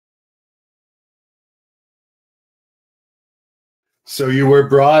So you were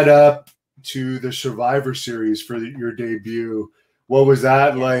brought up to the Survivor Series for your debut. What was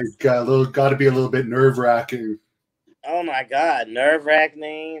that like? Got to be a little bit nerve-wracking. Oh my God,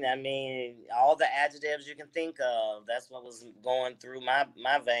 nerve-wracking. I mean, all the adjectives you can think of. That's what was going through my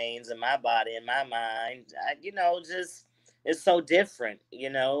veins and my body and my mind. Just it's so different,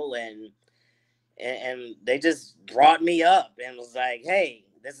 and they just brought me up and was like, "Hey,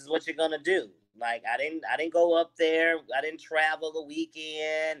 this is what you're gonna do." Like I didn't go up there. I didn't travel the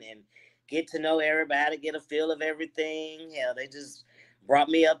weekend and get to know everybody, get a feel of everything. Hell, they just brought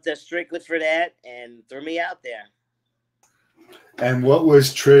me up there strictly for that and threw me out there. And what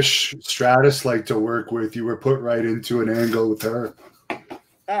was Trish Stratus like to work with? You were put right into an angle with her.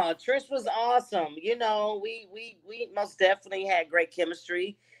 Oh, Trish was awesome. We most definitely had great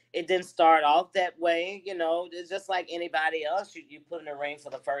chemistry. It didn't start off that way, It's just like anybody else. You put in the ring for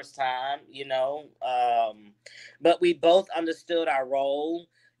the first time. But we both understood our role.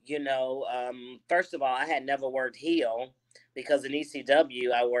 First of all, I had never worked heel because in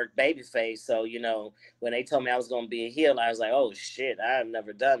ECW I worked babyface. So when they told me I was going to be a heel, I was like, oh shit, I've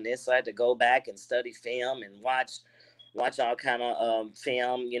never done this. So I had to go back and study film and watch all kind of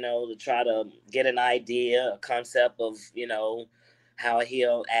film, to try to get an idea, a concept of, how a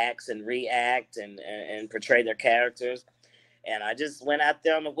heel acts and react and portray their characters. And I just went out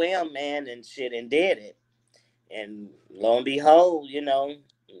there on the whim, man, and shit, and did it. And lo and behold,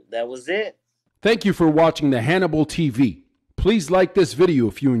 that was it. Thank you for watching the Hannibal TV. Please like this video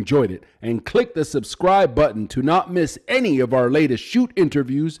if you enjoyed it and click the subscribe button to not miss any of our latest shoot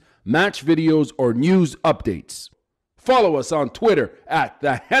interviews, match videos, or news updates. Follow us on Twitter at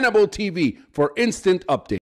the Hannibal TV for instant updates.